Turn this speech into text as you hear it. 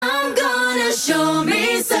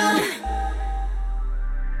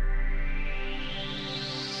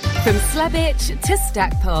From Slebitch to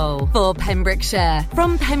Stackpole for Pembrokeshire.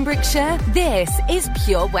 From Pembrokeshire, this is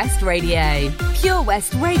Pure West Radio. Pure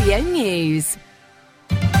West Radio News.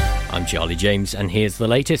 I'm Charlie James, and here's the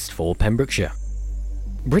latest for Pembrokeshire.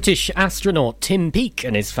 British astronaut Tim Peake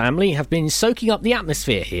and his family have been soaking up the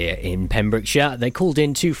atmosphere here in Pembrokeshire. They called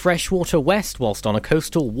in to Freshwater West whilst on a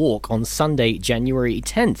coastal walk on Sunday, January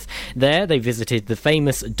 10th. There, they visited the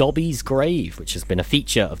famous Dobby's Grave, which has been a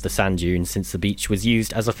feature of the sand dunes since the beach was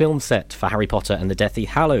used as a film set for Harry Potter and the Deathly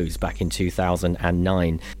Hallows back in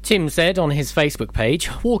 2009. Tim said on his Facebook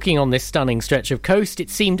page, "Walking on this stunning stretch of coast,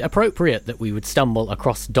 it seemed appropriate that we would stumble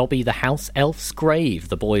across Dobby the house elf's grave.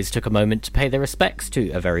 The boys took a moment to pay their respects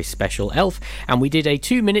to a very special elf, and we did a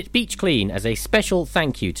 2-minute beach clean as a special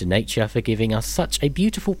thank you to nature for giving us such a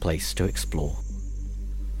beautiful place to explore."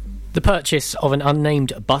 The purchase of an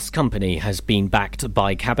unnamed bus company has been backed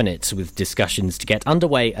by Cabinet, with discussions to get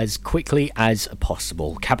underway as quickly as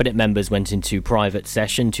possible. Cabinet members went into private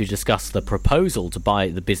session to discuss the proposal to buy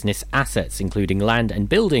the business assets, including land and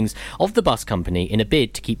buildings, of the bus company in a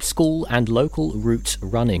bid to keep school and local routes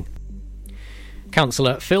running.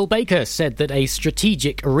 Councillor Phil Baker said that a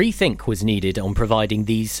strategic rethink was needed on providing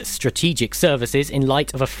these strategic services in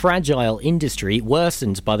light of a fragile industry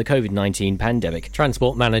worsened by the COVID-19 pandemic.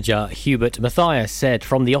 Transport manager Hubert Mathias said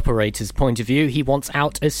from the operator's point of view, he wants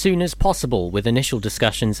out as soon as possible, with initial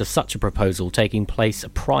discussions of such a proposal taking place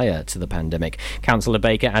prior to the pandemic. Councillor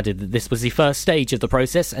Baker added that this was the first stage of the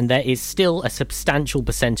process and there is still a substantial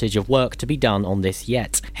percentage of work to be done on this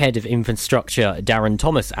yet. Head of Infrastructure Darren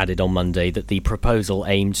Thomas added on Monday that the proposal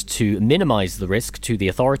aimed to minimise the risk to the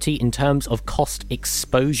authority in terms of cost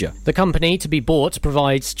exposure. The company to be bought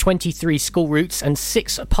provides 23 school routes and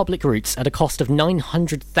 6 public routes at a cost of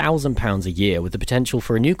 £900,000 a year, with the potential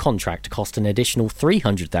for a new contract to cost an additional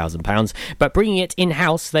 £300,000, but bringing it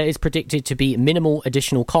in-house there is predicted to be minimal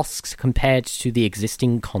additional costs compared to the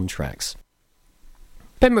existing contracts.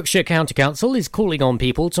 Pembrokeshire County Council is calling on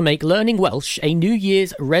people to make learning Welsh a New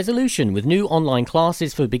Year's resolution, with new online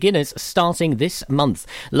classes for beginners starting this month.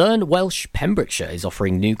 Learn Welsh Pembrokeshire is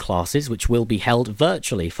offering new classes which will be held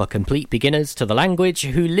virtually for complete beginners to the language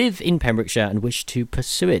who live in Pembrokeshire and wish to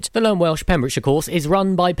pursue it. The Learn Welsh Pembrokeshire course is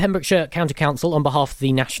run by Pembrokeshire County Council on behalf of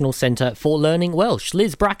the National Centre for Learning Welsh.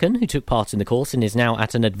 Liz Bracken, who took part in the course and is now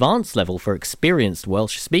at an advanced level for experienced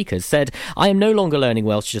Welsh speakers, said, "I am no longer learning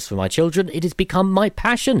Welsh just for my children. It has become my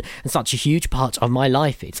passion and such a huge part of my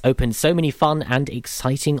life. It's opened so many fun and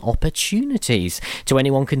exciting opportunities. To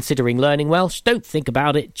anyone considering learning Welsh, don't think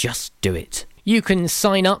about it, just do it." You can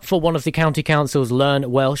sign up for one of the County Council's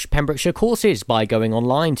Learn Welsh Pembrokeshire courses by going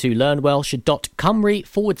online to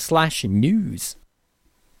learnwelsh.cymru/news.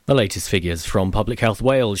 The latest figures from Public Health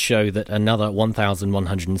Wales show that another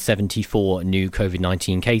 1,174 new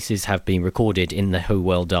COVID-19 cases have been recorded in the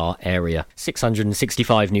Hywel Dda area.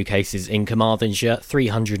 665 new cases in Carmarthenshire,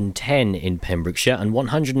 310 in Pembrokeshire and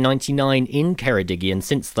 199 in Ceredigion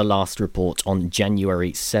since the last report on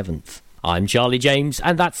January 7th. I'm Charlie James,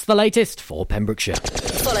 and that's the latest for Pembrokeshire.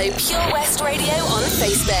 Follow Pure West Radio on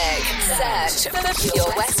Facebook. Search for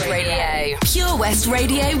Pure West Radio. Pure West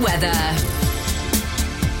Radio weather.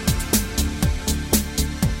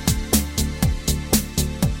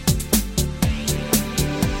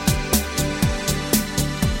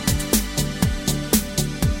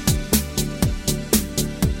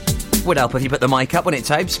 Would help if you put the mic up when it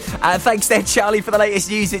tapes. Thanks there, Charlie, for the latest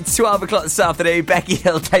news. It's 12 o'clock this afternoon. Becky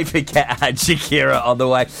Hill, David Guetta and Shakira on the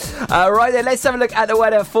way. Right then, let's have a look at the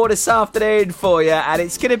weather for this afternoon for you. And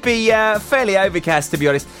it's going to be fairly overcast, to be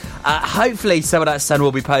honest. Hopefully some of that sun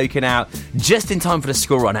will be poking out just in time for the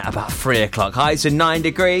school run at about 3 o'clock. Highs are 9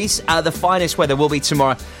 degrees. The finest weather will be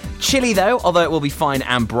tomorrow. Chilly, though, although it will be fine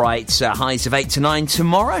and bright. Highs of 8 to 9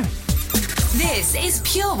 tomorrow. This is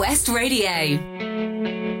Pure West Radio.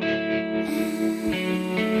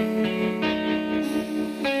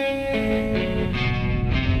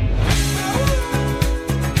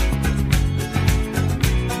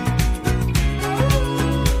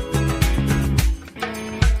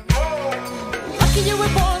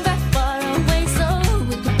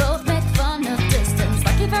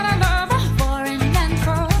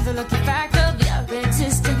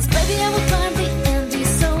 Baby, I will climb the empty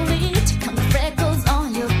soul, come the freckles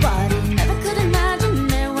on your body. Never could imagine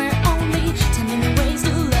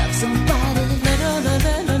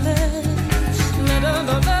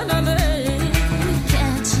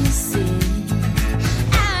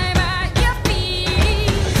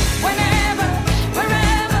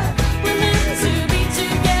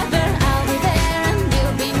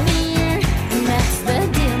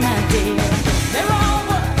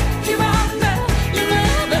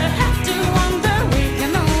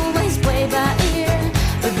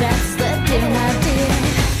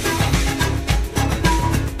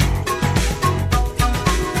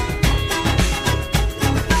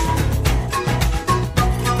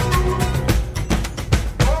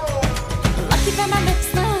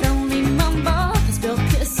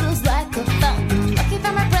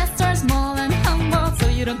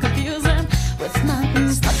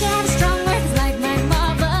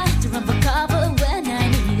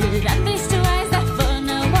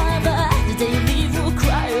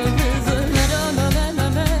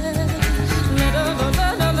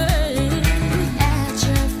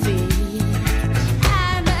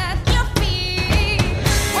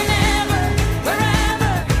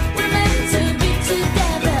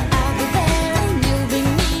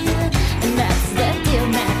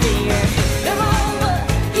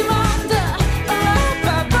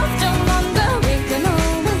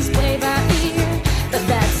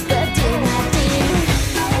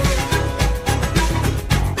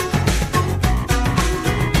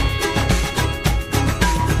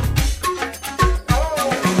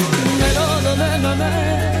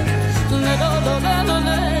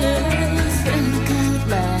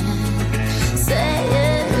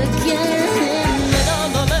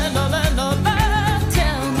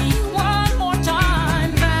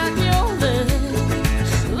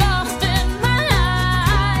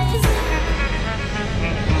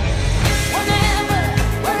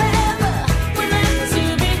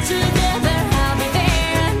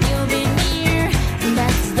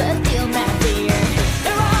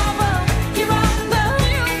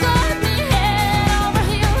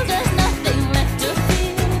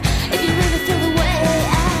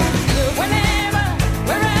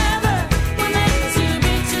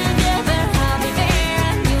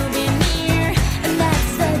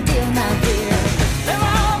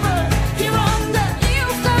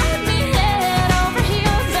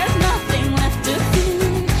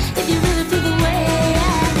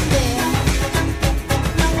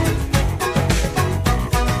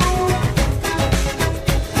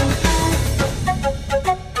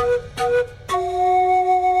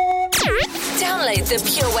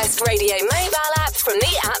West Radio mobile app from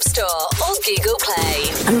the App Store or Google Play.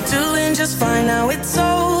 I'm doing just fine now, it's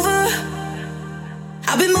over.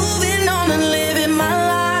 I've been moving on and living my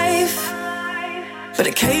life, but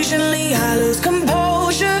occasionally I lose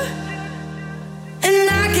composure, and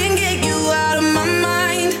I can't get you out of my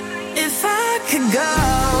mind. If I could go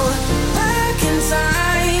back in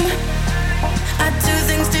time, I'd do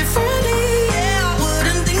things differently, yeah, I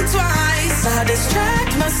wouldn't think twice. I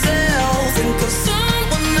distract myself, think of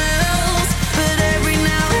someone else, but every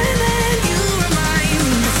now and then you remind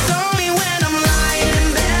me. It's only when I'm lying in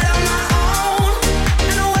bed on my own,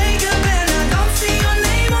 and I wake up and I don't see your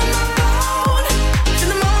name on my phone, to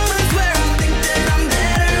the moments where I think that I'm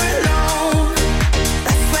better alone.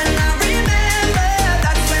 That's when I remember,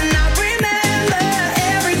 that's when I remember.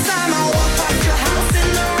 Every time I walk past your house in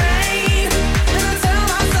the rain, and I tell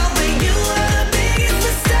myself that you were the biggest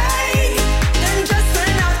mistake, and just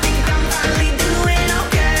when I think I'm finally doing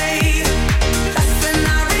okay, that's when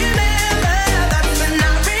I remember, that's when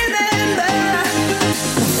I remember.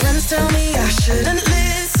 My friends tell me I shouldn't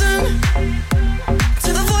listen to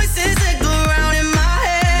the voices that go round in my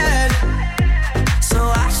head, so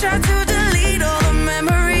I try to delete all the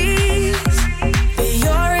memories, but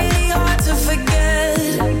you're really hard to forget.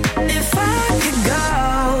 If I could go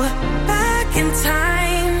back in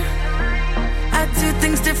time, I'd do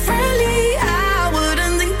things differently, I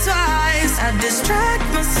wouldn't think twice. I'd distract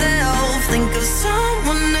myself, think of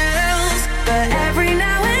someone else, but every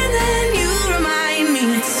now and then you remind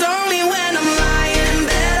me. It's only when I'm lying in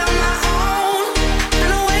bed on my own,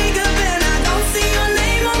 and I wake up and I don't see your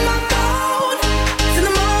name on my phone, to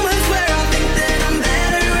the moments where I think that I'm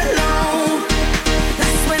better alone.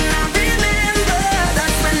 That's when I remember,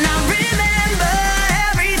 that's when I remember.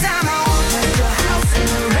 Every time I walk past your house in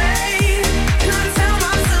the rain, and I tell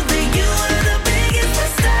myself that you were the biggest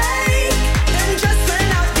mistake, and just when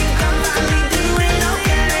I think I'm finally doing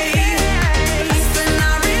okay, that's when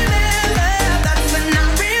I remember, that's when I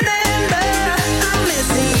remember. I'm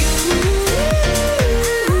missing you.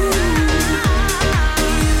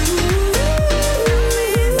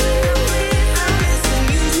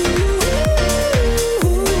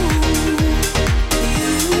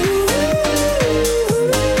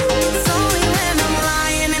 It's only when I'm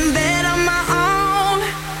lying in bed on my own,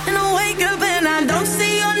 and I wake up and I don't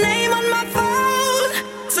see your name on my phone,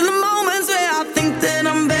 to the moments where I think that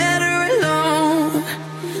I'm better alone.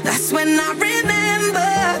 That's when I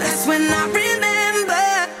remember, that's when I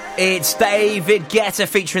remember. It's David Guetta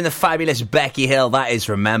featuring the fabulous Becky Hill. That is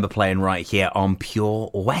Remember, playing right here on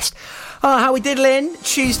Pure West. Oh, how we diddling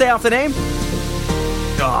Tuesday afternoon?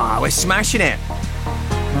 Oh, we're smashing it.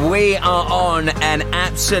 We are on an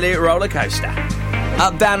absolute roller coaster.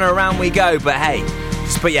 Up, down, and around we go. But hey,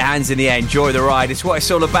 just put your hands in the air, enjoy the ride. It's what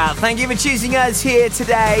it's all about. Thank you for choosing us here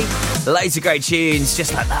today. Loads of great tunes,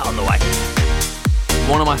 just like that on the way.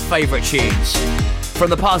 One of my favourite tunes from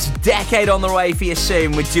the past decade on the way for you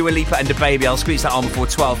soon with Dua Lipa and DaBaby. I'll squeeze that on before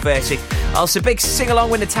 12:30. Also, big sing-along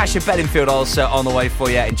with Natasha Bedingfield also on the way for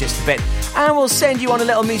you in just a bit. And we'll send you on a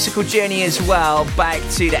little musical journey as well back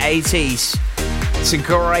to the 80s. Some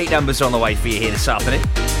great numbers on the way for you here this afternoon.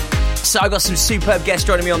 So I've got some superb guests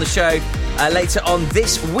joining me on the show later on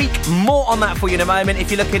this week. More on that for you in a moment. If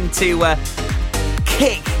you're looking to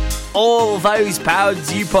kick all those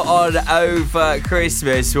pounds you put on over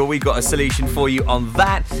Christmas, well, we've got a solution for you on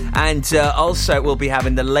that. And also we'll be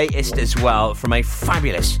having the latest as well from a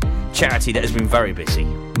fabulous charity that has been very busy.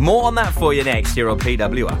 More on that for you next here on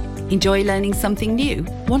PWR. Enjoy learning something new?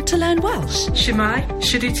 Want to learn Welsh? Shemai,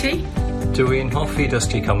 Shuduti. Dwi'n hoffi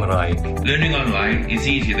dysgu Cymraeg. Learning online is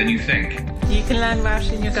easier than you think. You can learn Welsh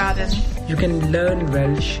in your garden. You can learn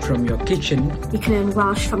Welsh from your kitchen. You can learn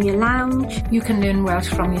Welsh from your lounge. You can learn Welsh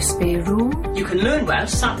from your spare room. You can learn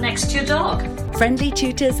Welsh sat next to your dog. Friendly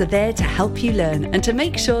tutors are there to help you learn and to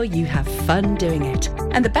make sure you have fun doing it.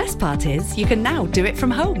 And the best part is, you can now do it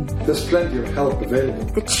from home. There's plenty of help available.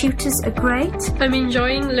 The tutors are great. I'm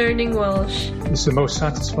enjoying learning Welsh. It's the most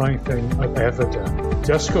satisfying thing I've ever done.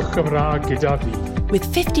 Dysgwch Cymraeg gyda fi. With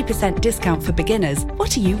 50% discount for beginners,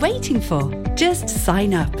 what are you waiting for? Just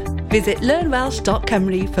sign up. Visit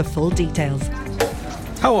learnwelsh.cymru for full details.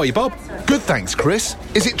 How are you, Bob? Good, thanks, Chris.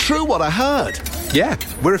 Is it true what I heard? Yeah,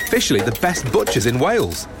 we're officially the best butchers in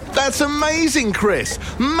Wales. That's amazing, Chris.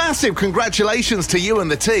 Massive congratulations to you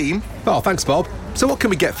and the team. Oh, thanks, Bob. So what can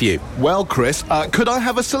we get for you? Well, Chris, could I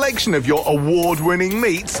have a selection of your award-winning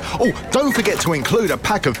meats? Oh, don't forget to include a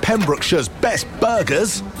pack of Pembrokeshire's best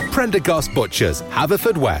burgers. Prendergast Butchers,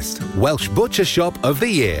 Haverfordwest, Welsh Butcher Shop of the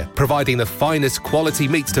Year, providing the finest quality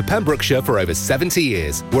meats to Pembrokeshire for over 70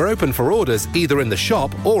 years. We're open for orders either in the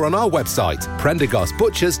shop or on our website,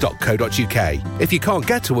 prendergastbutchers.co.uk. If you can't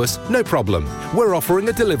get to us, no problem. We're offering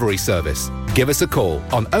a delivery service. Give us a call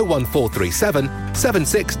on 01437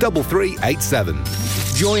 763387.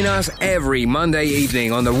 Join us every Monday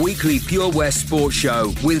evening on the weekly Pure West Sports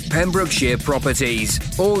Show with Pembrokeshire Properties.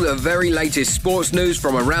 All the very latest sports news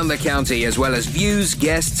from around the county, as well as views,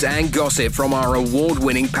 guests and gossip from our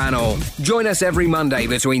award-winning panel. Join us every Monday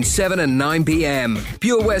between 7 and 9 p.m.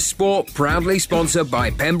 Pure West Sport, proudly sponsored by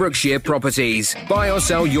Pembrokeshire Properties. Buy or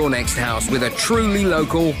sell your next house with a truly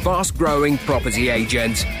local, fast-growing property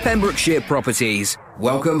agent. Pembrokeshire Properties.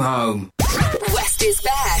 Welcome home. West is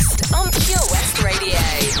best on Pure West Radio.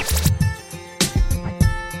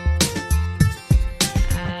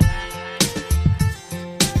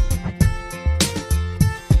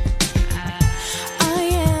 I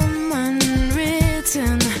am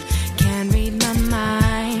unwritten, can't read my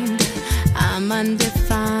mind. I'm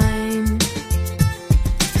undefined.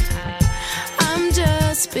 I'm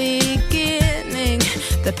just beginning,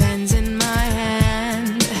 the pen's in my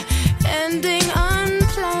hand, ending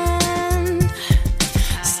unplanned.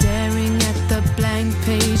 Staring at the blank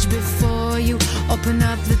page before you, open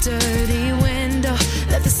up the dirty window,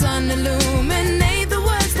 let the sun illuminate the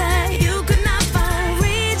words that you could not find.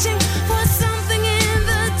 Reaching for something in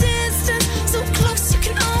the distance, so close you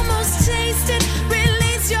can almost taste it.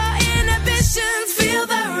 Release your inhibitions, feel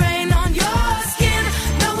the rain on your skin.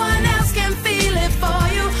 No one else can feel it for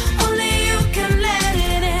you, only you can let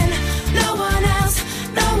it in. No one else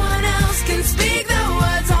can speak the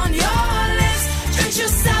words on your lips. Drench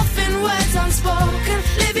yourself in words unspoken,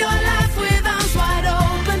 live your life with arms wide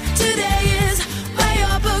open. Today is where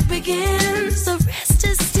your book begins, the rest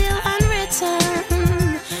is still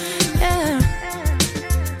unwritten. Yeah.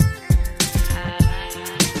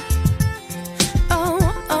 Oh,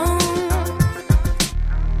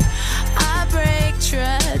 I break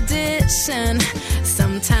tradition.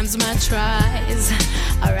 Sometimes my tries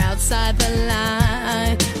are outside the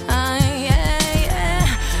line.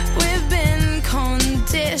 We've been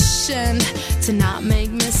conditioned to not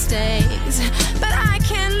make mistakes, but I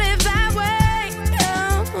can't live that way.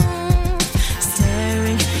 Oh.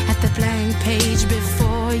 Staring at the blank page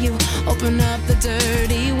before you, open up the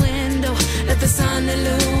dirty window, let the sun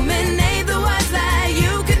illuminate the words that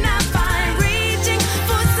you could not find. Reaching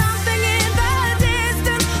for something in the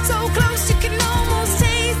distance, so close you can almost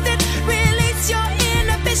taste it. Release your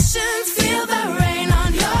inhibitions, feel the rain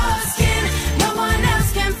on your skin. No one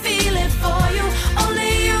else can feel it for you,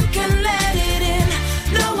 only you can let it in.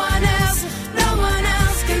 No one else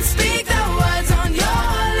can speak the words on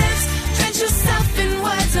your lips. Drench yourself in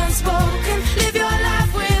words unspoken, live your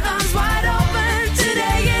life with arms wide open.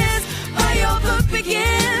 Today is where your book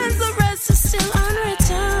begins, the rest is still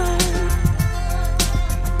unwritten.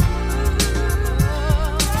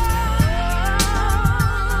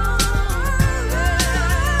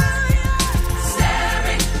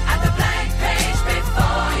 Staring at the blank page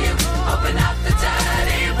before you, open up the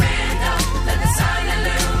dirty window, let the sun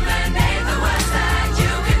illuminate the words that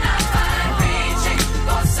you cannot find. Reaching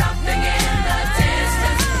for something in the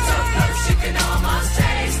distance, so close you can almost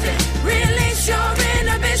taste it. Release your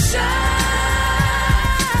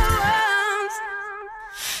inhibitions,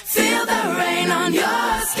 feel the rain on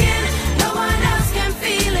your skin. No one else can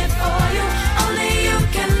feel it for you, only you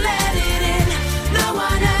can let it in. No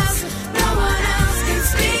one else can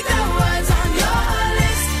speak the words on your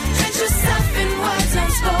lips. Drench yourself in words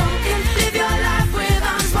unspoken, live your life with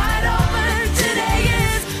arms wide open. Today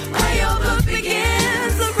is where your book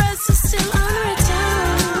begins, the rest is still unwritten.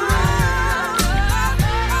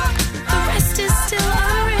 The rest is still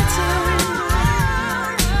unwritten.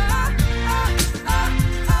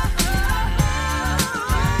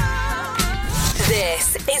 This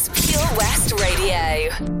is Pure West Radio.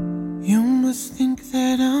 You must think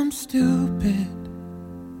that I'm stupid.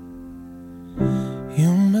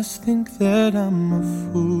 You must think that I'm a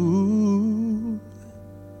fool.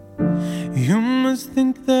 You must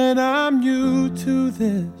think that I'm new to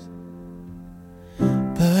this,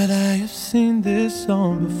 but I have seen this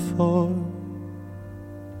song before.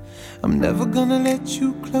 I'm never gonna let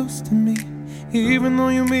you close to me, even though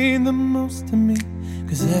you mean the most to me.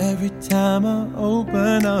 'Cause every time I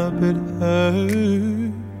open up it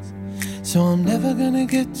hurts. So I'm never gonna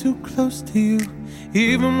get too close to you,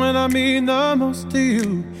 even when I mean the most to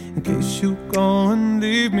you. In case you go and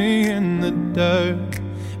leave me in the dirt.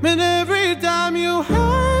 Man, every time you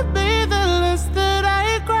hurt me, the less that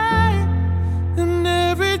I cry. And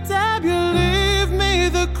every time you leave me,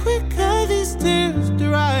 the quicker these tears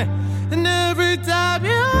dry. And every time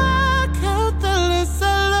you walk out, the less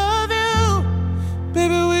I love you.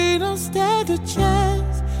 Baby, we don't stand a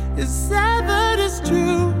chance. It's sad, but it's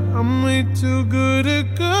true. I'm way too good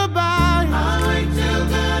at goodbye. I'm way too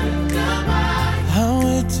good at goodbye. I'm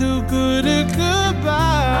way too good at goodbye.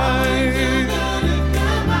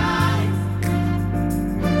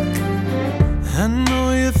 I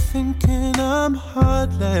know you're thinking I'm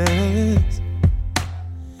heartless.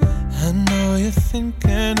 I know you're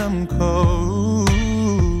thinking I'm cold.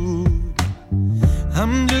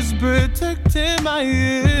 I'm just protecting my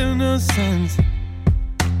innocence.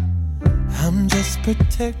 I'm just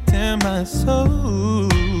protecting my soul.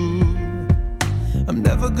 I'm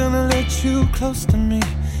never gonna let you close to me,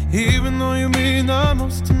 even though you mean the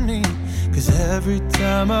most to me. Cause every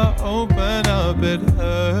time I open up it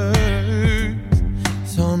hurts.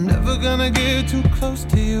 So I'm never gonna get too close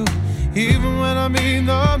to you, even when I mean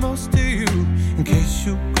the most to you. In case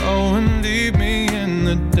you go and leave me in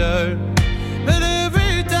the dirt. But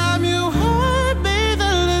every time you hurt me,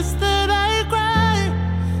 the less that I cry.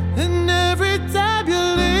 And every time you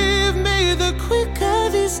leave me, the quicker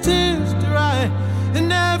these tears dry.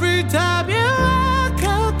 And every time you walk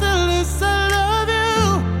out, the less I love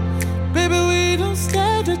you. Baby, we don't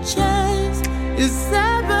stand a chance. It's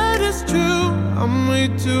sad, but it's true. I'm way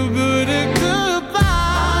too good at goodbye.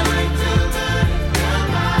 I'm way too good at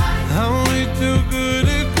goodbye. I'm way too good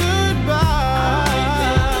at goodbye.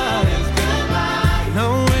 No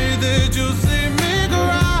way that you'll see me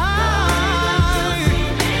cry.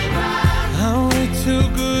 I'm way too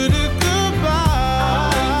good at goodbye.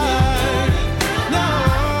 No,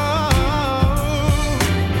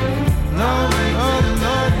 no, no,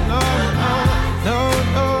 no, no, no, no,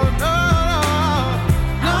 no,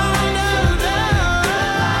 no, no,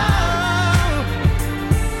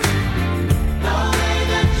 no way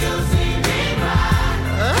that you'll see me cry.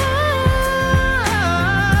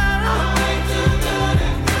 I'm way too good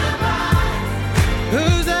at goodbye.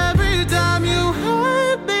 'Cause every time you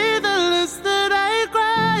hurt me, the less that I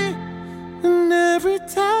cry. And every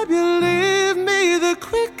time you leave me, the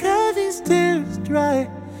quicker these tears dry.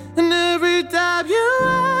 And every time you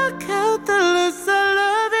walk out, the less I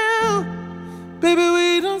love you. Baby, we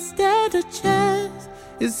don't stand a chance.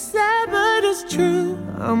 It's sad, but it's true.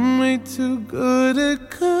 I'm way too good at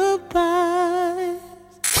goodbye.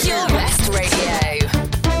 Pure West Radio.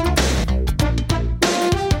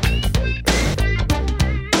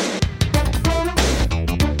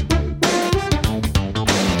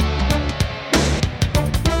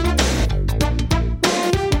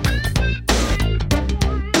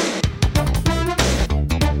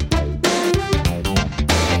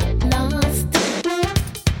 Lost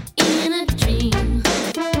in a dream.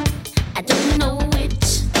 I don't know which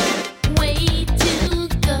way to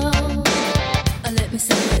go. Let me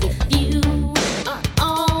say it. You are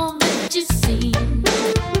all that you see.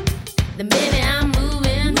 Then maybe I'm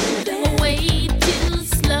moving way too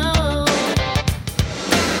slow.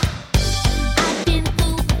 I've been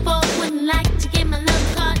fooled before, wouldn't like to get my love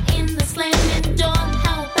caught in the slamming door.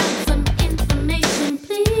 How about some information,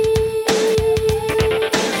 please?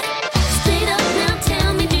 Straight up now,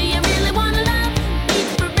 tell me, do you really wanna love me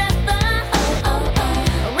forever? Oh, oh,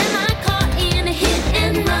 oh. Or am I caught in a hit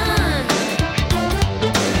and run?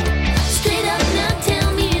 Straight up now, tell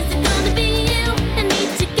me, is it gonna be you and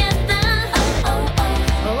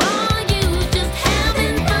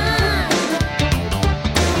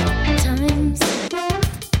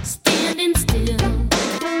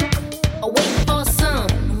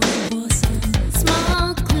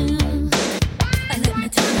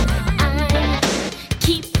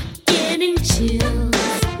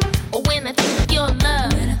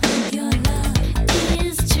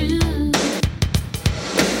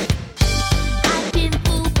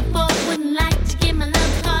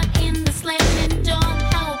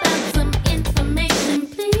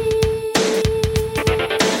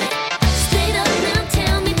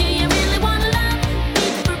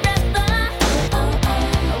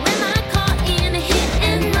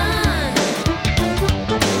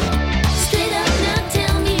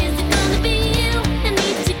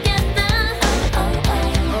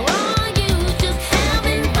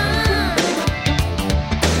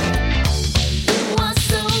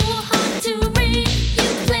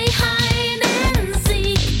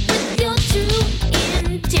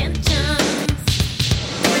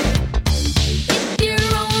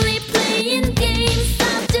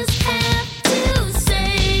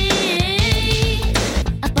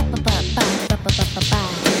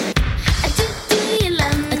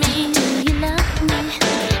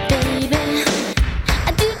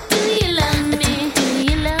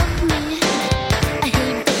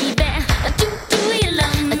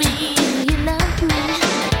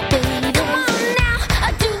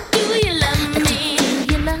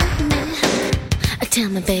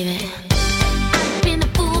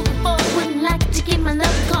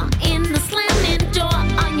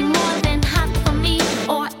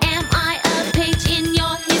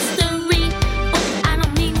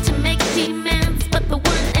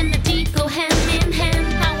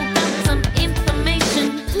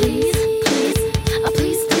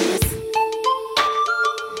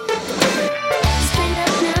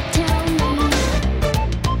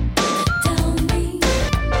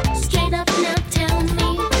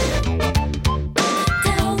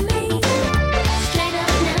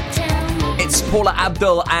Paula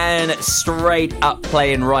Abdul and Straight Up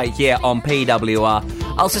playing right here on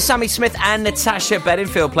PWR. Also, Sammy Smith and Natasha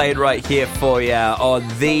Bedingfield playing right here for you on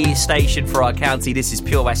the station for our county. This is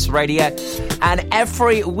Pure West Radio. And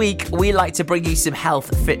every week, we like to bring you some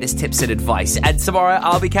health, fitness tips and advice. And tomorrow,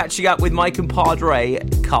 I'll be catching up with my compadre,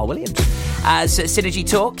 Carl Williams, as Synergy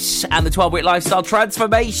Talks and the 12-week lifestyle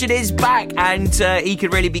transformation is back, and he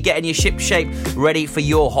could really be getting your ship shape ready for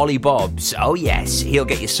your holly bobs. Oh yes, he'll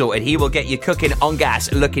get you sorted. He will get you cooking on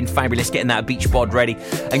gas, looking fabulous, getting that beach bod ready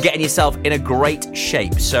and getting yourself in a great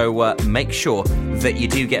shape. So make sure that you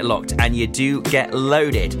do get locked and you do get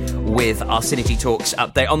loaded with our Synergy Talks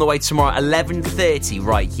update on the way tomorrow at 11:30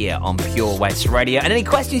 right here on Pure West Radio. And any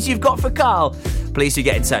questions you've got for Carl, please do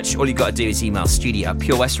get in touch. All you've got to do is email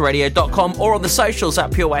studio@purewestradio.com or on the socials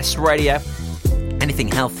at Pure West Radio. Anything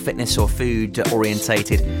health, fitness or food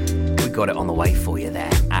orientated, we've got it on the way for you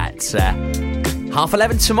there at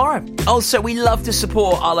 11:30 tomorrow. Also, we love to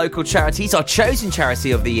support our local charities. Our chosen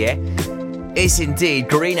charity of the year is indeed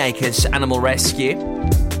Green Acres Animal Rescue.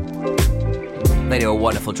 They do a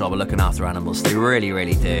wonderful job of looking after animals. They really,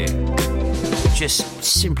 really do. Just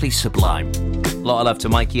simply sublime. A lot of love to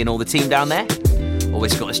Mikey and all the team down there.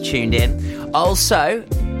 Always got us tuned in. Also,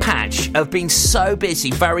 Patch have been so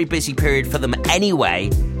busy, very busy period for them anyway.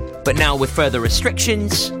 But now with further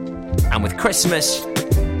restrictions and with Christmas,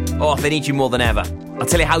 oh, they need you more than ever. I'll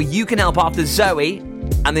tell you how you can help after Zoe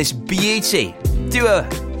and this beauty, Dua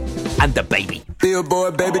and the baby.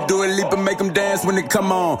 Billboard, baby, do a leap and make them dance when they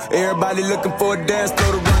come on. Everybody looking for a dance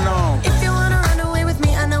floor to run on. If you wanna run away with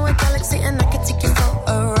me, I know a galaxy and I can take you for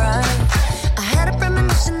a ride. I had a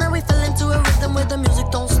premonition that we fell into a rhythm where the music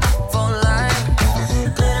don't stop for life.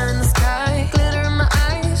 Glitter in the sky, glitter in my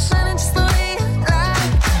eyes, shining just the way I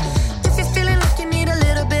like. If you're feeling like you need a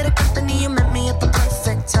little bit of company, you met me at the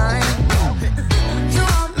perfect time. You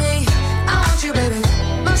want me, I want you, baby,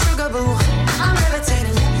 my sugar boo. I'm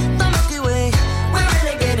levitating, the Milky Way, we're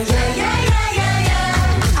renegading. Yeah, yeah, yeah, yeah,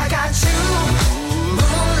 yeah. I got you,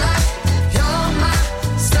 moonlight, you're my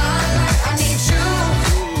starlight. I need you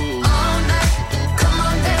all night. Come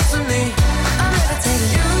on, dance with me. I'm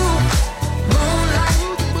levitating. You, moonlight,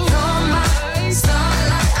 you're my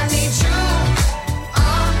starlight. I need you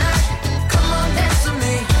all night. Come on, dance with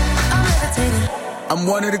me. I'm levitating. I'm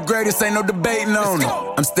one of the greatest, ain't no debating on it.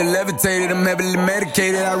 I'm still levitated, I'm heavily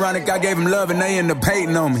medicated. Ironic, I gave him love and they end up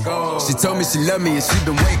hating on me. She told me she loved me and she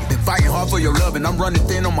been waiting. Been fighting hard for your love and I'm running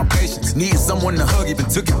thin on my patience. Needing someone to hug, even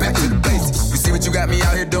took it back to the basics. You see what you got me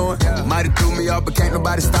out here doing? Might have threw me off, but can't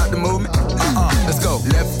nobody stop the movement. Let's go.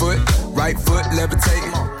 Left foot, right foot,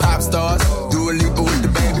 levitating. Pop stars, do a leap with the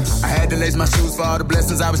baby. I had to lace my shoes for all the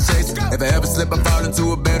blessings I was chasing. If I ever slip, I fall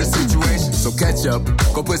into a better situation. So catch up,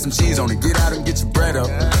 go put some cheese on it, get out and get your bread up.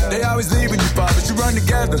 They always leave when you fall, but you run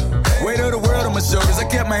together. Weight of the world on my shoulders, I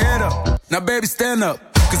kept my head up. Now baby, stand up,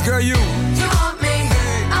 cause girl, you want me,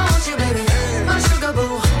 I want you, baby, my sugar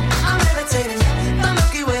boo. I'm levitating, the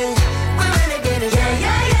Milky Way, we're renegading. Yeah,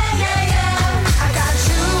 yeah, yeah, yeah, yeah. I got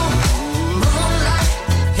you, moonlight,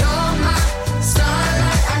 you're my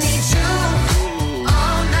starlight. I need you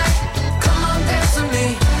all night. Come on, dance with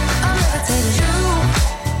me. I'm levitating. You,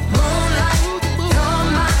 moonlight, you're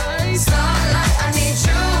my starlight. I need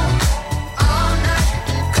you all night.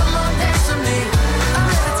 Come on, dance with me. I'm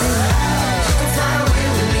levitating. You can fly away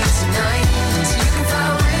with me tonight. So you can fly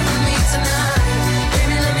away with me tonight.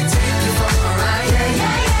 Baby, let me take you for a ride. Yeah,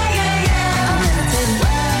 yeah, yeah, yeah, yeah. I'm levitating.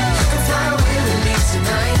 You can fly away with me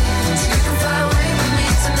tonight. So you can fly away with me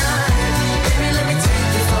tonight. Baby, let me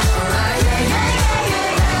take you for a ride. Yeah, yeah, yeah,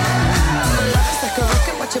 yeah, yeah. My love is like a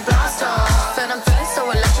rocket, watch it blast off. And I'm feeling so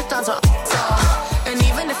electric, dance on top. And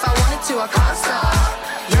even if I wanted to, I can't stop.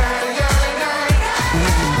 Yeah, yeah, yeah,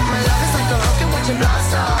 yeah. My love is like a rocket, watch it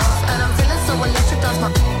blast off. And I'm feeling so electric, dance my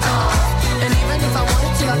off. And even if I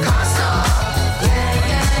wanted to, I can't stop. Yeah,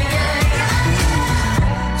 yeah, yeah,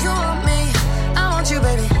 yeah. You want me, I want you,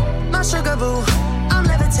 baby, my sugar boo. I'm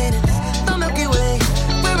levitating, the Milky Way,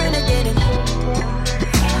 we're renegading.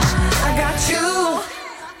 I got you,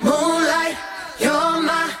 moonlight, you're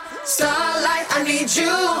my starlight. I need you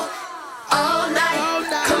all night.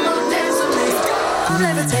 Come on, dance with me. I'm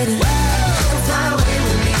levitating. You can fly away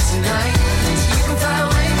with me tonight. You can fly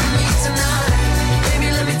away with me tonight. Baby,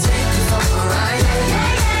 let me take you for a ride. Yeah,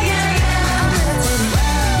 yeah, yeah, yeah. I'm levitating.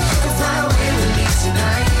 You can fly away with me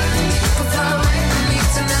tonight. You can fly away with me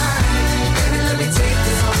tonight. Baby, let me take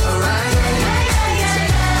you for a ride. Yeah, yeah, yeah,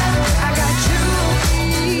 yeah. I got you,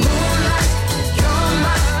 moonlight, you're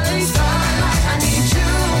my starlight. I need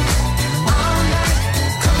you all night.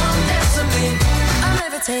 Come on, dance with me. I'm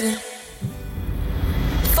levitating.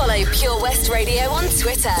 Follow Pure West Radio on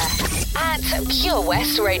Twitter at Pure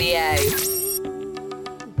West Radio.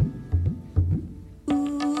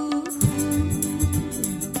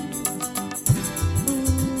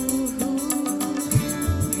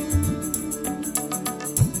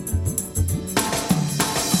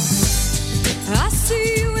 I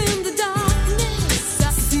see you in the darkness,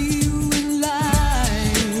 I see you in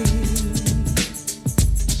light.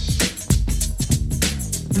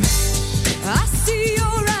 I see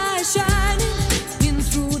your eyes shining in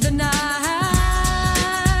through the night.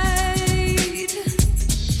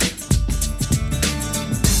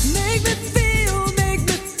 Make me feel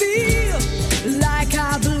like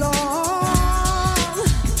I belong.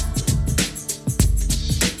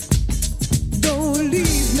 Don't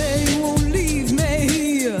leave me, won't leave me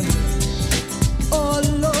here all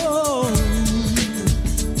alone.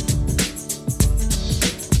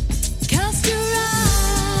 Cast your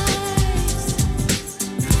eyes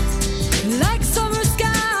like summer skies,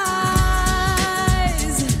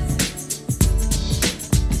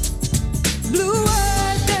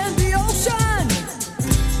 bluer than the ocean,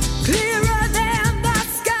 clearer than the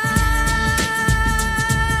sky.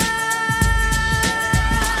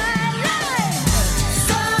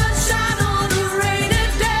 Sunshine on a rainy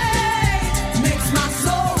day makes my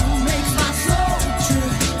soul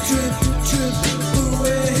trip, trip, trip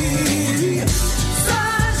away.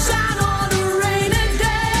 Sunshine on a rainy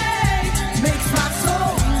day makes my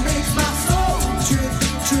soul trip,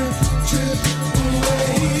 trip, trip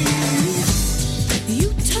away. You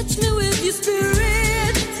touch me with your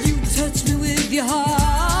spirit, you touch me with your heart.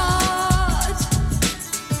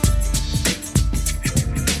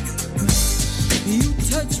 You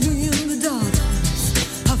touch me in the darkness,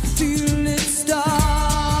 I feel it start.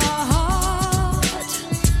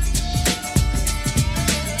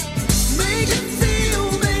 Make it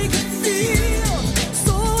feel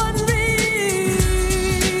so unreal,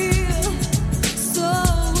 so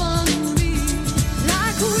unreal.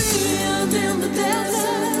 Like a wind in the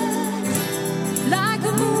desert, like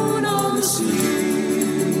a moon on the sea.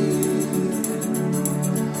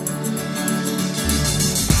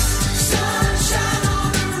 Sunshine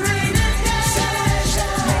on a rainy day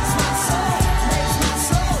makes my soul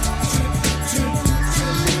trip, trip,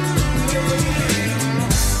 trip away.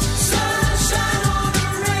 Sunshine on a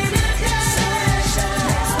rainy day makes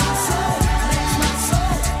my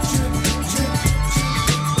soul trip, trip, trip away. Sunshine on a rainy day makes my soul trip, trip, trip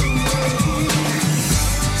away.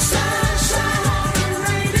 Sunshine on a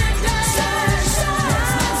rainy day makes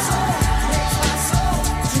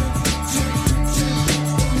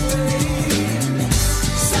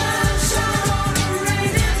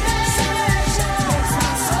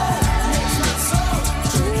soul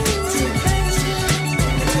trip,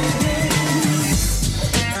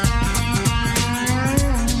 trip,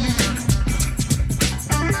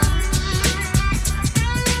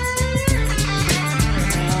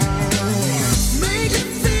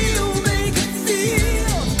 Make it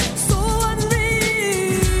feel so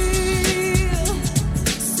unreal,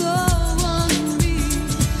 so unreal.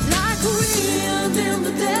 Like a wind in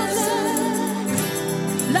the desert,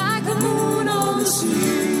 like a moon on the sea.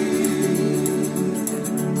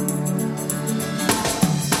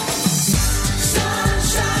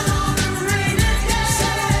 Sunshine on a rainy day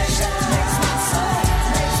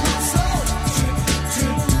makes my soul trip,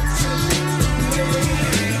 trip, trip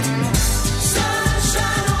away.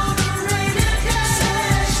 Sunshine on a rainy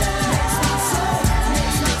day makes my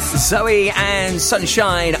soul Zoe and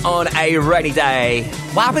Sunshine on a rainy day.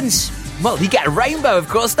 What happens? Well, you get a rainbow, of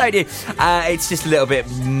course, don't you? It's just a little bit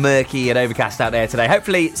murky and overcast out there today.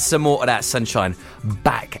 Hopefully some more of that sunshine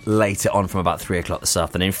back later on from about 3 o'clock this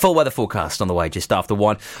afternoon. Full weather forecast on the way just after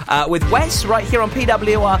 1. With Wes right here on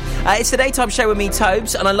PWR. It's the daytime show with me,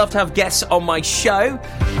 Tobes, and I love to have guests on my show.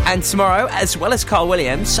 And tomorrow, as well as Carl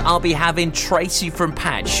Williams, I'll be having Tracy from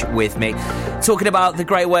Patch with me, talking about the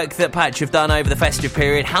great work that Patch have done over the festive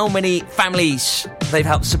period, how many families they've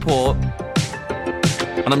helped support.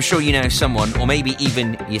 And I'm sure you know someone, or maybe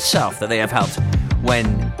even yourself, that they have helped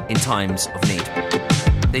when in times of need.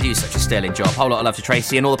 They do such a sterling job. Whole lot of love to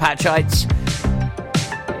Tracy and all the Patchites.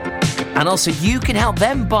 And also, you can help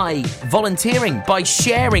them by volunteering, by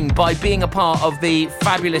sharing, by being a part of the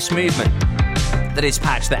fabulous movement that is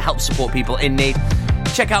Patch, that helps support people in need.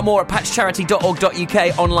 Check out more at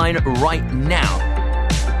patchcharity.org.uk online right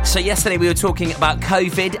now. So yesterday we were talking about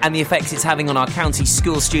COVID and the effects it's having on our county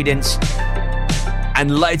school students. And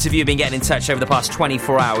loads of you have been getting in touch over the past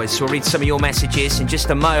 24 hours. So we'll read some of your messages in just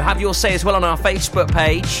a mo. Have your say as well on our Facebook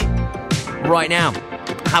page right now.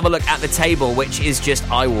 Have a look at the table, which is just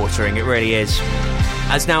eye-watering. It really is.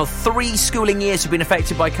 As now 3 schooling years have been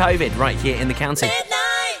affected by COVID right here in the county.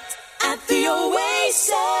 Midnight at the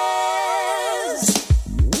Oasis.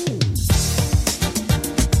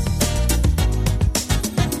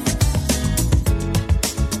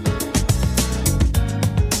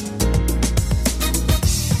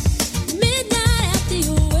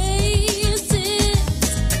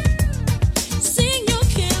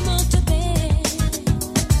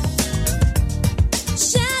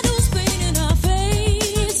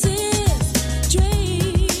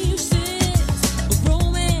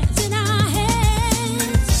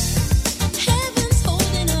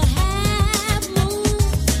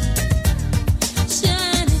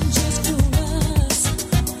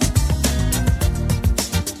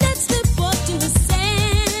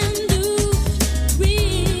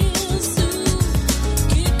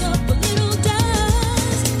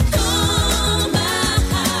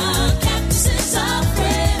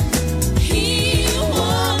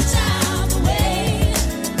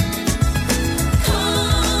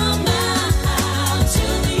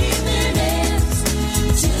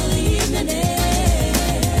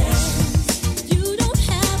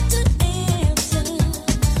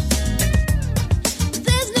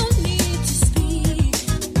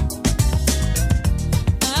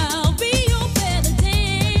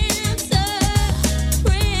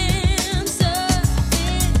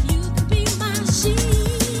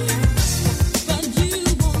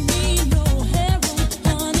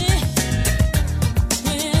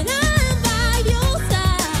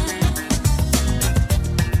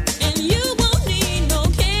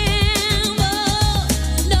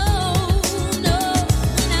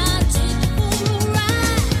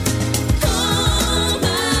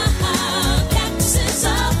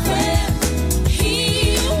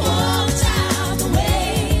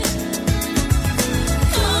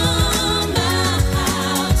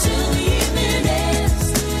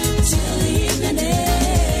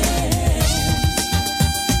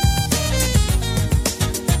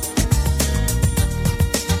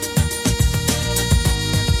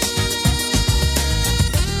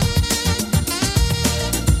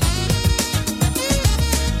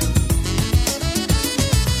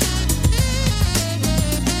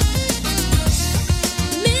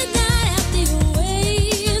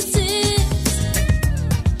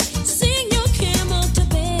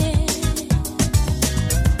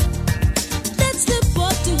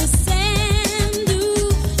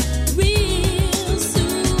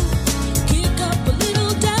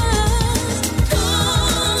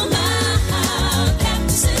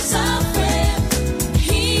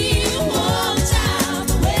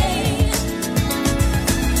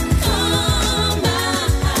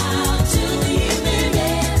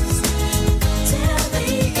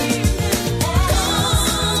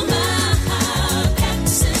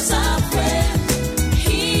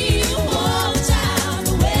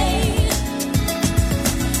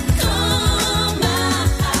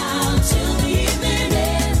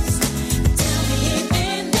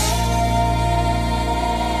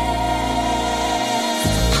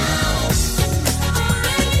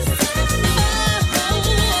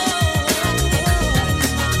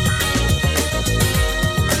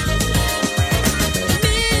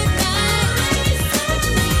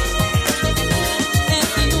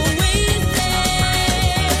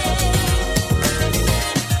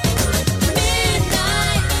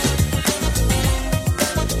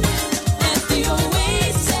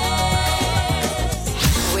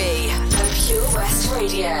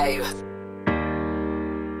 babe.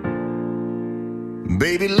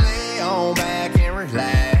 Baby, lay on back and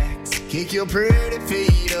relax. Kick your pretty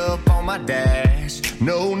feet up on my dash.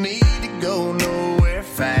 No need to go nowhere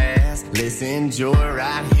fast. Let's enjoy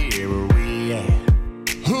right here where we at.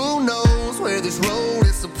 Who knows where this road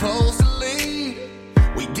is supposed to lead?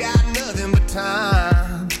 We got nothing but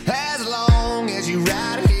time. As long as you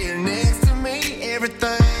right here next to me,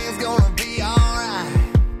 everything's gonna be alright.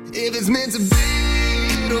 If it's meant to be,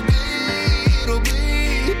 it'll be, it'll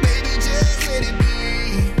be. Baby, just let it be.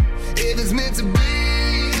 If it's meant to be,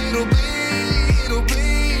 it'll be, it'll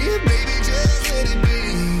be. Baby, just let it be.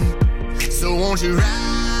 So won't you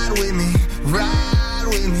ride with me, ride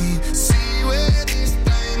with me. See where this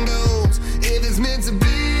thing goes. If it's meant to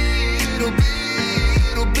be, it'll be,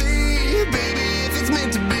 it'll be. Baby, if it's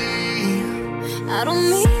meant to be. I don't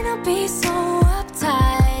mean to be so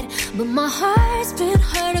uptight, but my heart's been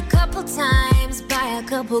hurt a couple times by a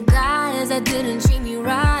couple guys that didn't treat me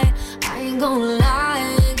right. I ain't gonna lie,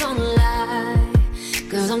 I ain't gonna lie.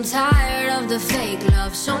 Cause I'm tired of the fake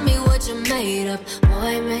love. Show me what you're made of.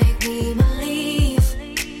 Boy, make me believe.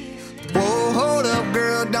 Whoa, hold up,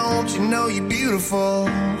 girl, don't you know you're beautiful?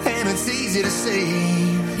 And it's easy to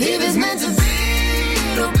see. If it's meant to be,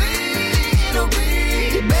 it'll be, it'll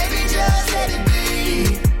be. Baby, just let it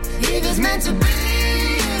be. If it's meant to be,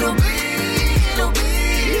 it'll be, it'll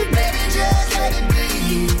be. Baby, just let it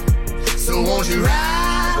be. So won't you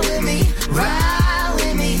ride with me, ride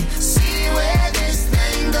with me. See where this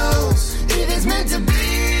thing goes. If it's meant to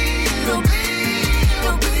be, it'll be,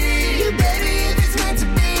 it'll be. Baby, if it's meant to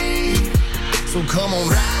be. So come on,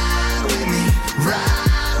 ride with me,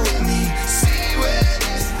 ride with me. See where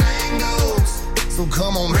this thing goes. So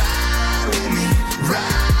come on, ride with me,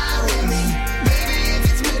 ride with me. Baby, if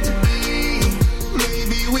it's meant to be.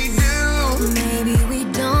 Maybe we do, maybe we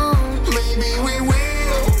don't. Maybe we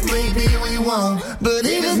will, maybe we won't. But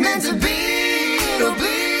if it's meant to be, it'll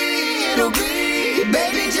be, it'll be.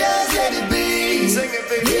 Baby, just let it be. Sing it,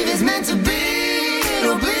 baby. If it's meant to be,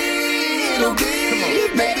 it'll be, it'll be.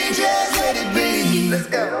 Baby, just let it be. Let's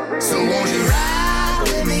go. So won't you ride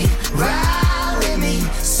with me, ride with me.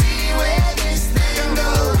 See where this thing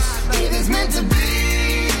goes. If it's meant to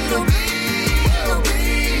be, it'll be, it'll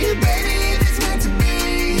be. Baby, if it's meant to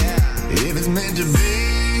be. If it's meant to be,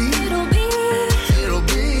 it'll be, it'll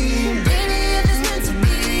be. Baby, if it's meant to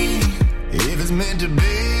be. If it's meant to be,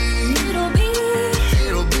 it'll be,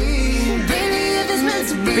 it'll be. Baby, if it's meant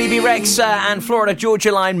to be. BB Rexa and Florida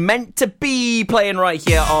Georgia Line, Meant to Be, playing right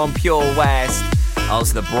here on Pure West.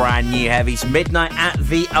 Also the brand new heavies, Midnight at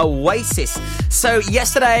the Oasis. So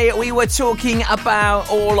yesterday we were talking about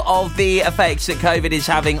all of the effects that COVID is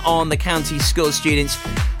having on the county school students,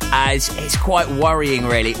 as it's quite worrying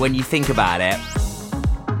really when you think about it.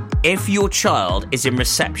 If your child is in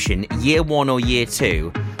reception year 1 or year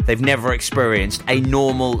 2, they've never experienced a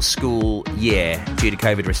normal school year due to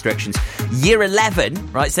COVID restrictions. Year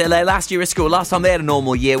 11, right, so their last year of school, last time they had a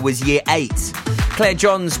normal year was year 8. Claire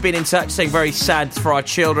John's been in touch saying very sad for our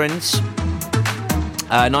children's.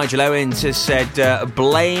 Nigel Owens has said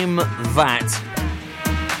blame that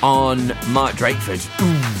on Mark Drakeford.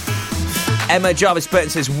 Emma Jarvis Burton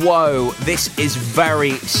says, whoa, this is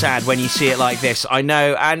very sad when you see it like this. I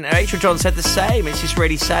know, and Rachel John said the same. It's just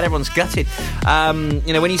really sad. Everyone's gutted.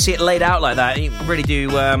 You know, when you see it laid out like that, it really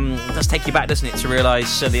it does take you back, doesn't it, to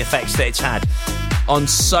realise the effects that it's had on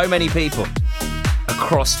so many people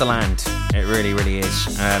across the land. It really, really is.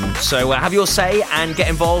 So have your say and get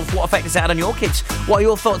involved. What effect has it had on your kids? What are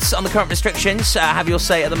your thoughts on the current restrictions? Have your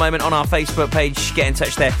say at the moment on our Facebook page. Get in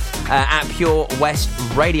touch there at Pure West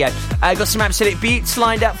Radio. Got some absolute beats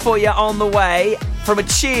lined up for you on the way from a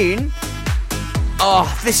tune. Oh,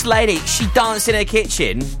 this lady, she danced in her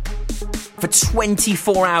kitchen for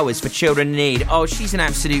 24 hours for children in need. Oh, she's an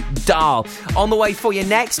absolute doll. On the way for you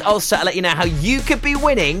next, I'll let you know how you could be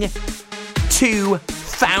winning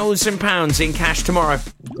 £2,000 in cash tomorrow.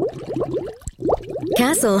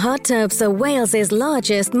 Castle Hot Tubs are Wales's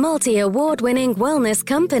largest multi-award-winning wellness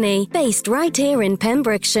company, based right here in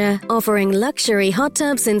Pembrokeshire, offering luxury hot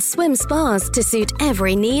tubs and swim spas to suit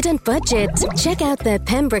every need and budget. Check out their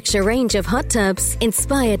Pembrokeshire range of hot tubs,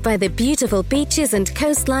 inspired by the beautiful beaches and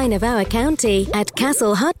coastline of our county, at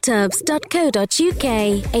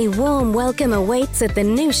castlehottubs.co.uk. A warm welcome awaits at the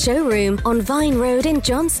new showroom on Vine Road in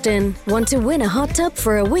Johnston. Want to win a hot tub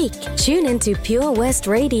for a week? Tune into Pure West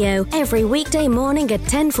Radio every weekday morning at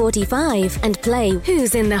 10:45 and play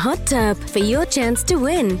Who's in the Hot Tub for your chance to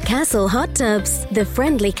win. Castle Hot Tubs, the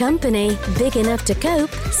friendly company, big enough to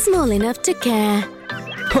cope, small enough to care.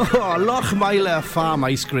 Oh, Lochmeyler Farm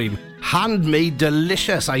Ice Cream. handmade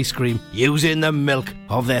delicious ice cream using the milk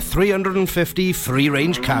of their 350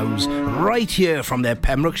 free-range cows right here from their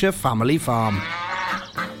Pembrokeshire family farm.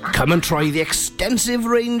 Come and try the extensive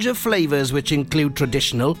range of flavours which include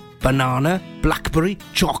traditional, banana, blackberry,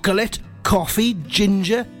 chocolate, coffee,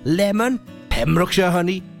 ginger, lemon, Pembrokeshire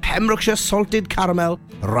honey, Pembrokeshire salted caramel,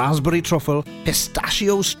 raspberry truffle,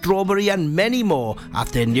 pistachio, strawberry and many more at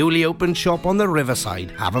their newly opened shop on the Riverside,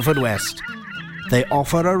 Haverfordwest. They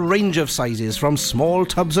offer a range of sizes from small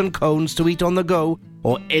tubs and cones to eat on the go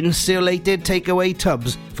or insulated takeaway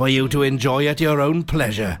tubs for you to enjoy at your own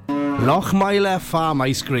pleasure. Lochmeyler Farm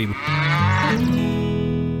Ice Cream.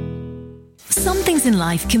 Some things in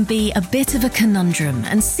life can be a bit of a conundrum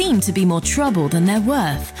and seem to be more trouble than they're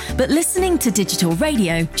worth. But listening to digital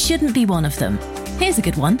radio shouldn't be one of them. Here's a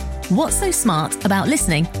good one. What's so smart about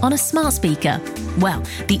listening on a smart speaker? Well,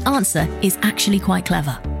 the answer is actually quite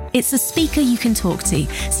clever. It's a speaker you can talk to,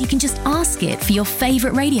 so you can just ask it for your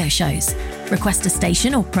favourite radio shows. Request a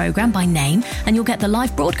station or programme by name and you'll get the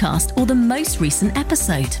live broadcast or the most recent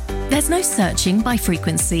episode. There's no searching by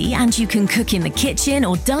frequency and you can cook in the kitchen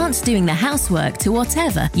or dance doing the housework to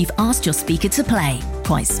whatever you've asked your speaker to play.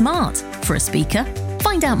 Quite smart for a speaker.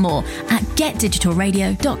 Find out more at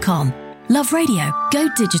getdigitalradio.com. Love radio. Go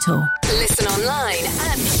digital. Listen online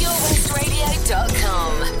at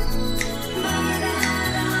purewestradio.com.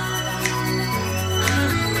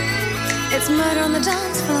 It's murder on the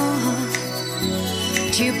dance floor.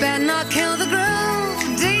 But you better not kill the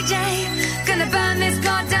groove, DJ. Gonna burn this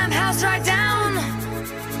goddamn house right down.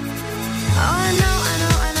 Oh, I know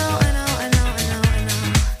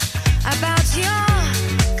about your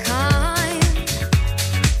kind.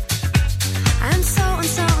 And so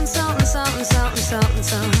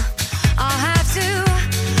I'll have to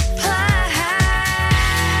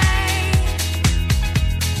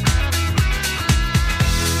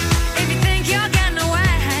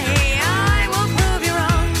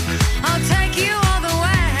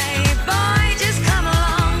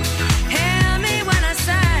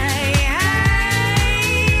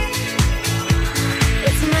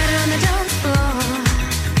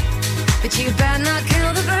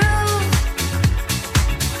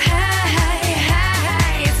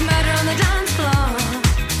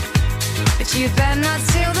you better not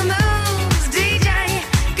steal the moves, DJ.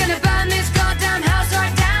 Gonna burn this goddamn house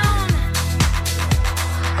right down.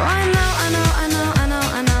 Oh, I know.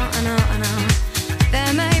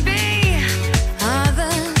 There may be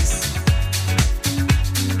others.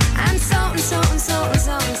 And so.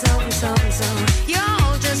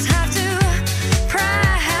 You'll just have to pray.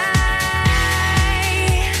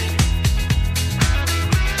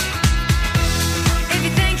 If you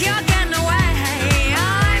think you're getting away,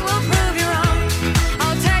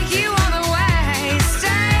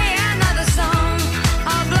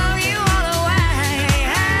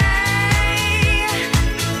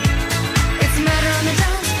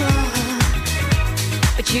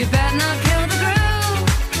 you better not kill the groove.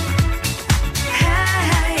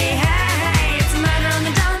 Hey, it's murder on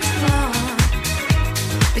the dance floor.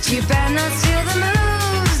 But you better not steal the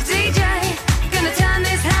moves, DJ. Gonna turn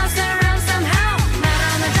this house around somehow. Murder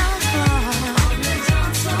on the dance floor.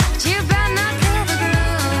 But you better not kill the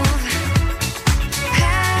groove.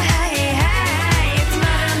 Hey, it's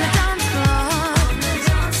murder on the dance floor.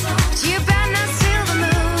 But you better not steal the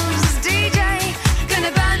moves, DJ.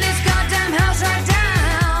 Gonna burn this goddamn house right down.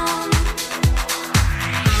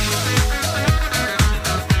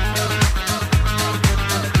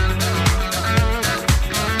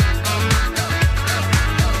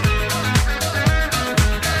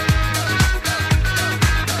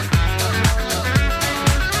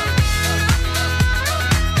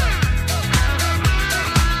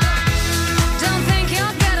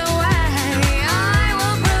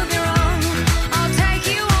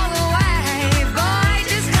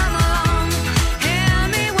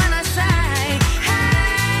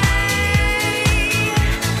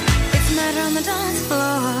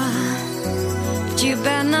 You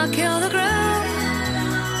better not kill the groove.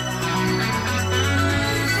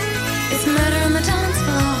 It's murder on the dance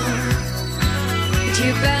floor. But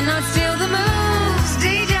you better not steal the moves,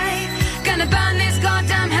 DJ. Gonna burn this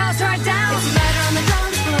goddamn house right down. It's murder on the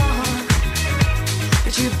dance floor.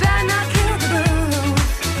 But you better not kill the groove.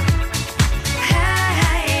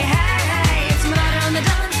 Hey, it's murder on the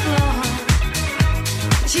dance floor.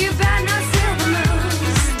 But you better not steal the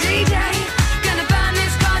moves, DJ. Gonna burn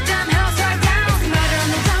this goddamn house right down.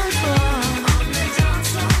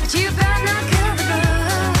 You better not kill the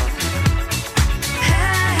groove.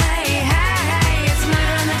 Hey, it's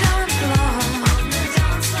murder on the dance floor.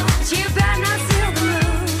 You better not steal the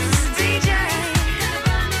moves, DJ.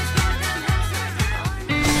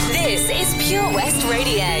 This is Pure West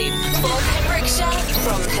Radio. For Pembrokeshire,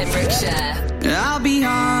 from Pembrokeshire. I'll be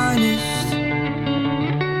honest,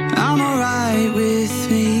 I'm alright with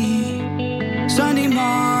me. Sunday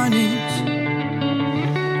mornings,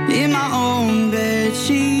 in my own bed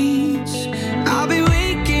sheets, I'll be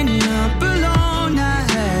waking up alone. I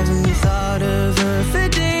haven't thought of her for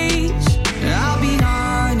days. I'll be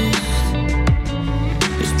honest,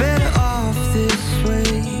 it's better off this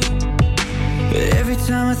way. But every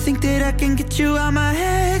time I think that I can get you out my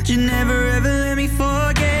head, you never ever let me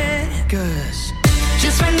forget. 'Cause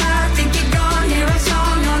just when I think you're gone, hear a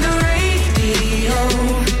song on the radio.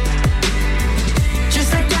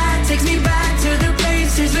 Just like that takes me back to the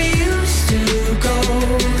places we used to go.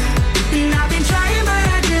 And I've been trying but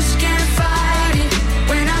I just can't fight it.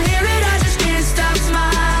 When I hear it I just can't stop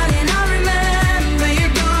smiling. I remember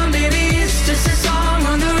you're gone, baby, it's just a song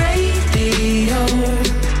on the radio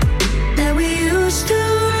that we used to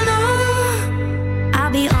know.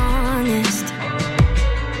 I'll be honest,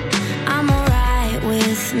 I'm alright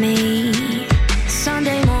with me.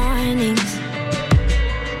 Sunday mornings,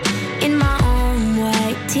 in my own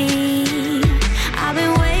white tee, I've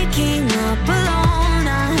been waking up alone.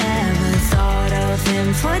 I haven't thought of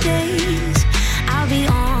him for days. I'll be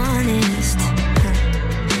honest,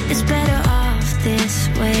 it's better off this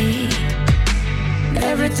way.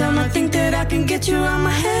 Every time I think that I can get you out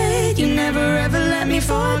my head, you never ever let me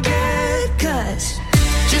forget. 'Cause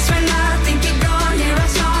just when I think you're gone, hear a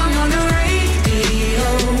song on the radio.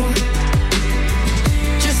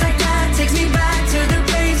 Just like that takes me back to the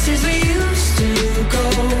places we used to go.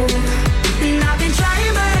 And I've been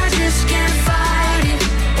trying but I just can't fight it.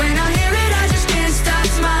 When I hear it I just can't stop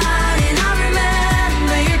smiling. I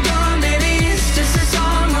remember you're gone, baby, it's just a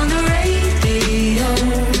song on the radio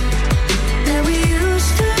that we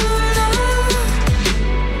used to know.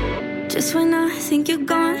 Just when I think you're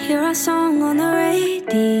gone, hear a song on the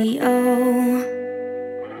radio.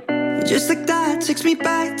 Just like that takes me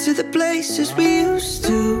back to the places we used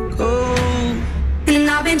to go. And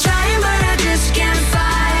I've been trying but I just can't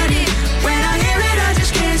fight it. When I hear it I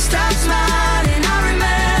just can't stop smiling. I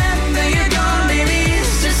remember you're gone, baby,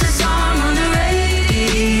 it's just a song on the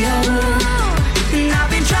radio. And I've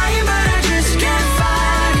been trying but I just can't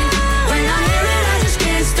fight it. When I hear it I just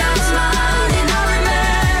can't stop smiling. I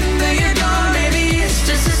remember you're gone, baby, it's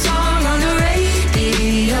just a song on the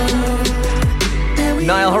radio.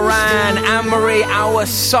 Niall Horan, Anne-Marie, our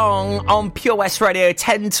song on Pure West Radio,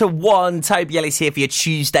 10 to 1. Toby Ellis here for your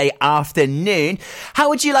Tuesday afternoon. How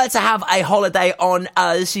would you like to have a holiday on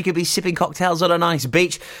us? You could be sipping cocktails on a nice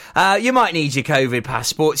beach. You might need your COVID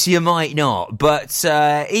passports, you might not. But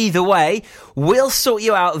either way, we'll sort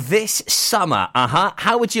you out this summer.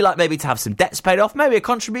 How would you like maybe to have some debts paid off? Maybe a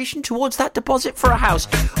contribution towards that deposit for a house?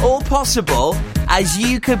 All possible, as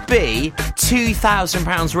you could be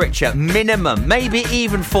 £2,000 richer minimum. Maybe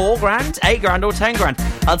even 4 grand, 8 grand or 10 grand.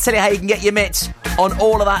 I'll tell you how you can get your mitts on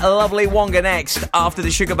all of that lovely wonga next after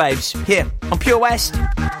the Sugar Babes here on Pure West.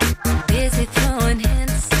 Busy throwing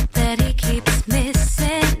hints that he keeps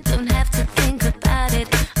missing. Don't have to think about it.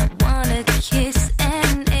 I wanna kiss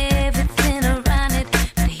and everything around it,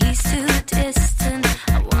 but he's too distant.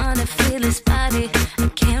 I wanna feel his body. I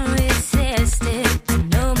can't resist it. I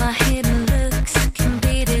know my hidden looks can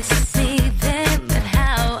be deceiving, but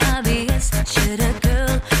how obvious should a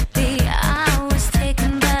girl be? I was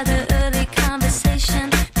taken by the early conversation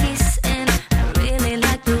piece, and I really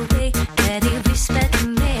like the way that he respected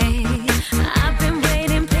me. I've been waiting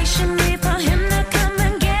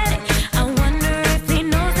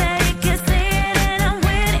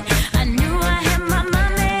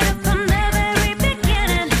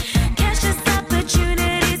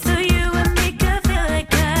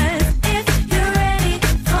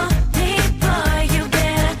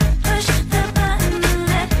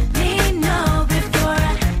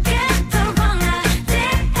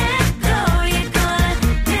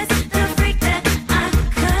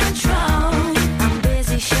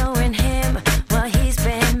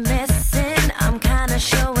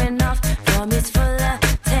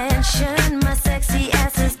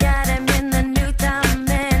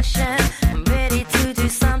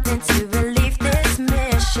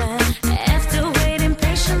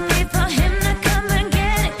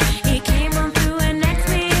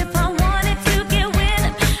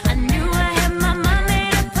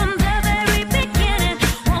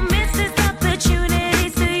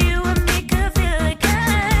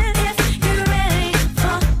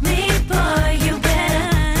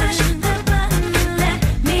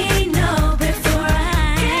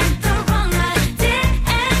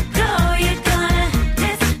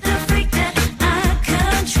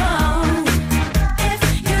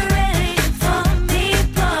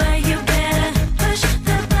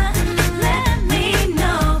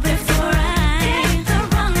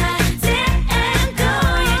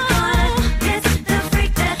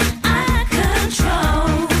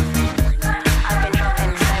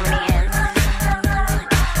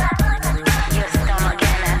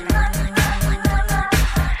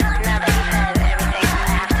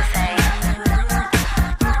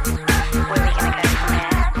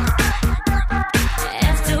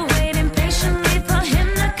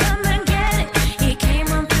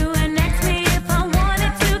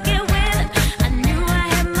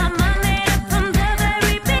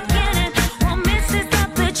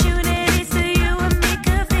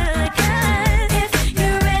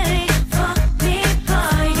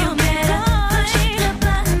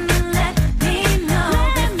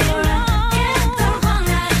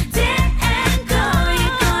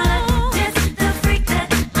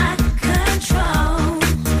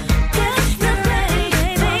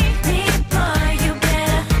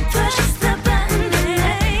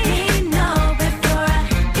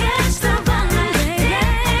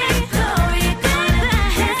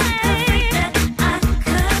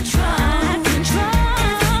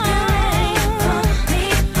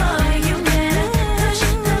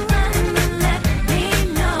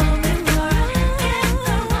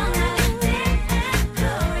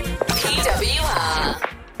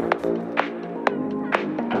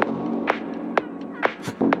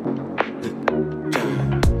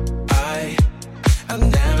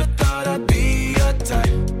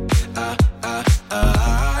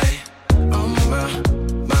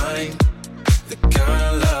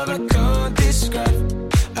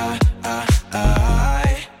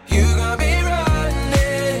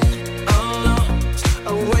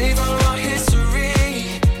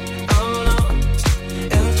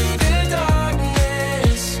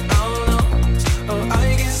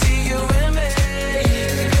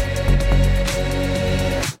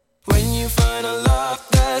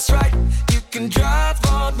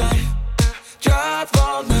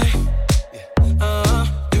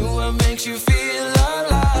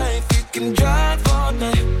drive all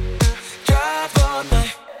night, drive all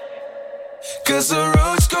night. 'Cause the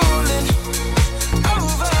road's calling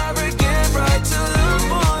over again, right till the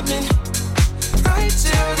morning, right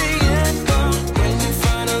till the end. When you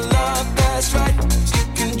find a love that's right, you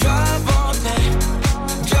can drive all night,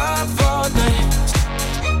 drive all night.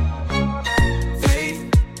 Faith,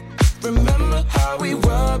 remember how we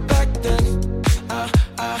were back then. I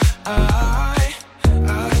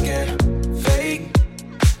get fake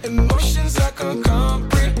emotions I can't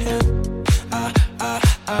comprehend.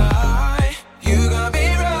 You got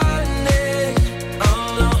me running, oh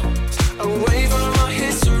no, away from our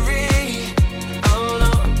history, oh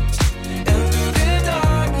no, and through the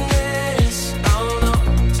darkness, oh no,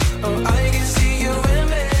 oh I can see you in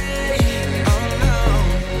me, oh no.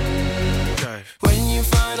 Drive. When you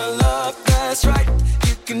find a love that's right,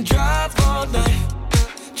 you can drive all night,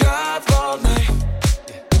 drive all night.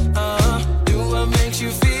 Do what makes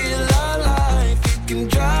you feel alive. You can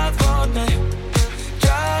drive all night,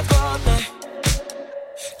 drive all night.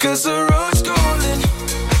 'Cause the road's calling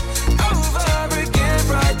over again,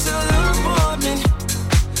 right till the morning,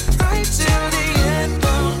 right till the end.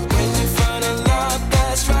 When you find a love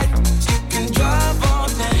that's right, you can drive all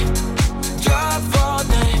night, drive all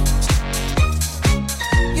night.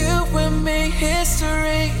 You and me,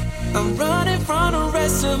 history. I'm running from the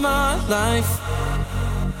rest of my life.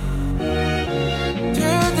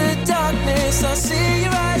 Through the darkness, I see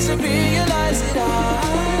your eyes and realize that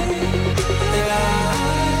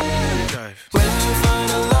when you find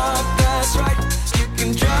a love that's right, you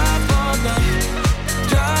can drive all night,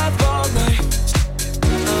 drive all night.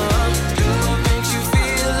 Do what makes you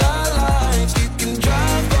feel alive. You can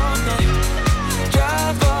drive all night,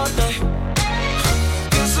 drive all night.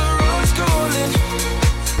 'Cause the road's calling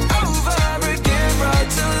over again, right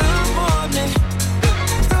till the morning,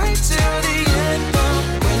 right till the end.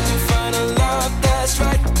 When you find a love that's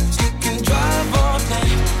right, you can drive all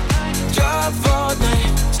night, drive all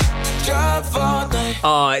night, drive all night.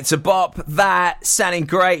 Oh, it's a bop. That sounding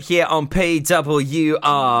great here on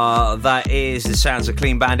PWR. That is the sounds of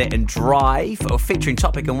Clean Bandit and Drive, featuring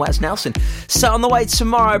Topic and Wes Nelson. So on the way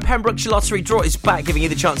tomorrow, Pembrokeshire Lottery draw is back, giving you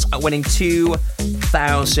the chance at winning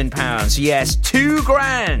 £2,000. Yes,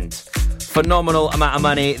 £2,000. Phenomenal amount of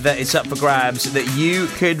money that is up for grabs that you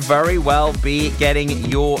could very well be getting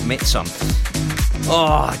your mitts on.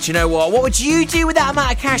 Oh, do you know what? What would you do with that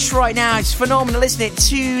amount of cash right now? It's phenomenal, isn't it?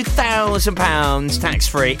 £2,000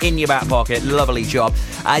 tax-free in your back pocket. Lovely job.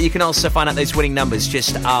 You can also find out those winning numbers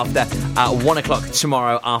just after 1 o'clock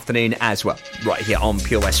tomorrow afternoon as well, right here on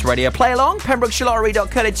Pure West Radio. Play along,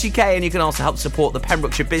 pembrokeshirelottery.co.uk, and you can also help support the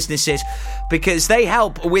Pembrokeshire businesses because they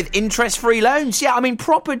help with interest-free loans. Yeah, I mean,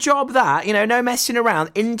 proper job that, you know, no messing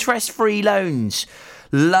around. Interest-free loans.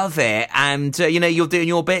 Love it. And, you're doing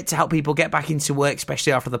your bit to help people get back into work,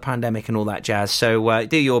 especially after the pandemic and all that jazz. So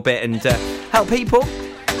do your bit and help people.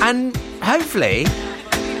 And hopefully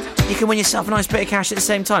you can win yourself a nice bit of cash at the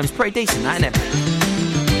same time. It's pretty decent, that, isn't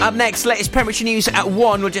it? Up next, latest Pembrokeshire news at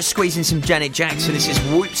 1. We'll just squeeze in some Janet Jackson. This is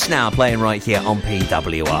Whoops Now, playing right here on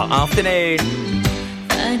PWR Afternoon.